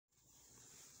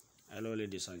Hello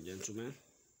ladies and gentlemen,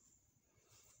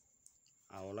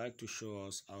 I would like to show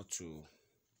us how to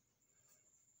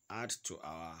add to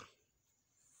our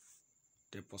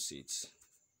deposits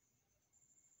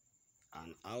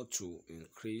and how to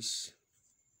increase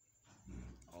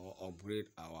or upgrade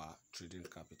our trading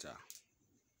capital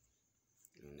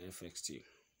in FXT.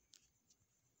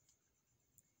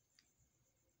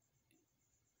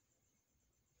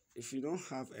 If you don't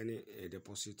have any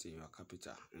deposit in your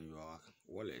capital, in your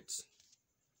wallet,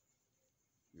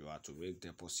 you are to make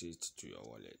deposit to your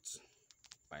wallet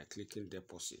by clicking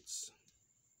deposits.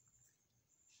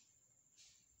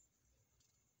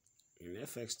 In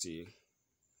FXT,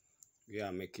 we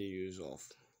are making use of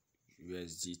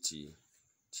USDT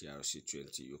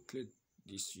TRC20. You click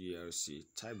this TRC,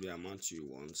 type the amount you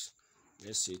want,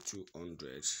 let's say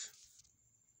 200.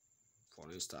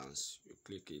 For instance, you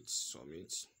click it,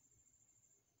 submit.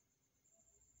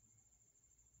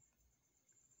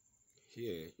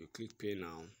 Here you click pay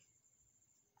now.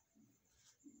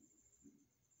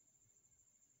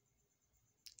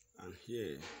 And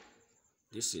here,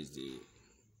 this is the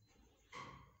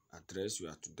address you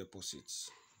have to deposit.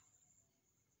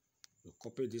 You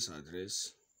copy this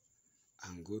address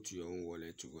and go to your own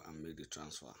wallet to go and make the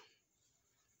transfer.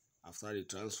 After the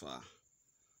transfer,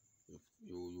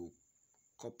 you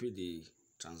copy the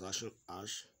transaction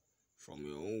hash from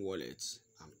your own wallet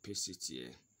and paste it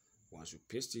here. Once you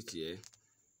paste it here,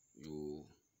 you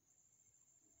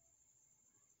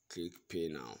click pay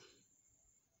now.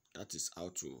 That is how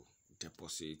to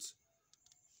deposit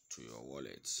to your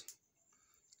wallet.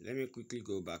 Let me quickly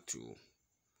go back to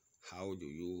how do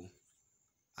you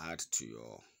add to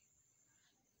your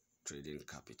trading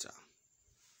capital.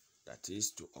 That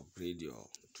is to upgrade your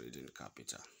trading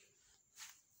capital.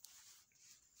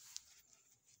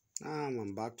 Now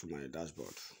I'm back to my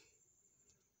dashboard.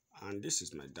 And this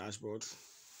is my dashboard.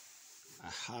 I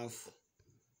have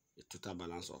a total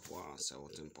balance of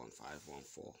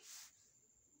 117.514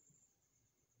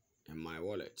 in my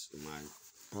wallet, in my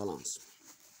balance.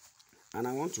 And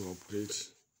I want to upgrade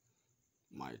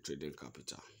my trading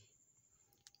capital.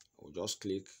 I'll just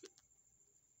click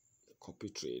copy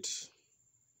trade,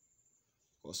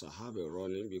 because I have a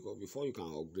running, because before you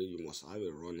can upgrade, you must have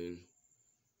a running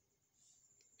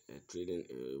trading,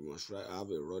 you must have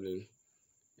a running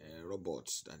robot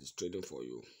that is trading for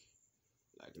you.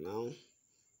 Like now,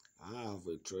 I have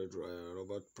a trade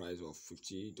robot price of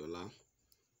 $50,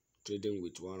 trading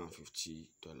with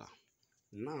 $150.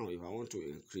 Now, if I want to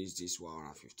increase this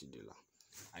 $150,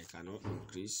 I cannot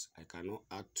increase, I cannot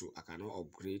add to, I cannot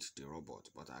upgrade the robot,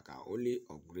 but I can only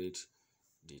upgrade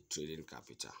the trading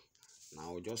capital.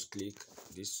 Now, I'll just click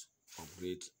this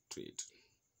upgrade trade.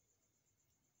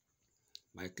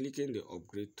 By clicking the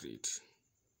upgrade trade,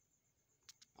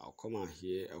 I'll come out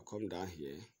here, I'll come down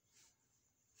here.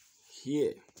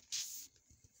 Here,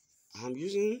 I'm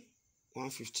using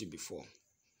 150 before.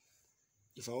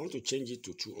 If I want to change it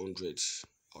to 200,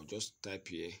 I'll just type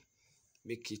here,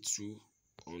 make it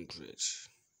 200.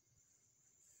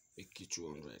 Make it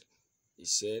 200. It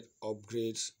said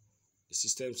upgrade, the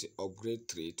system said upgrade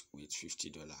trade with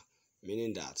 $50,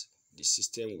 meaning that the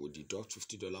system will deduct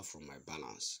 $50 from my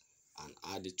balance and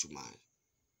add it to my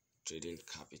trading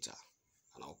capital.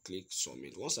 And I'll click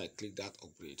submit. Once I click that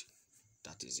upgrade,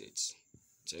 that is it.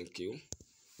 Thank you.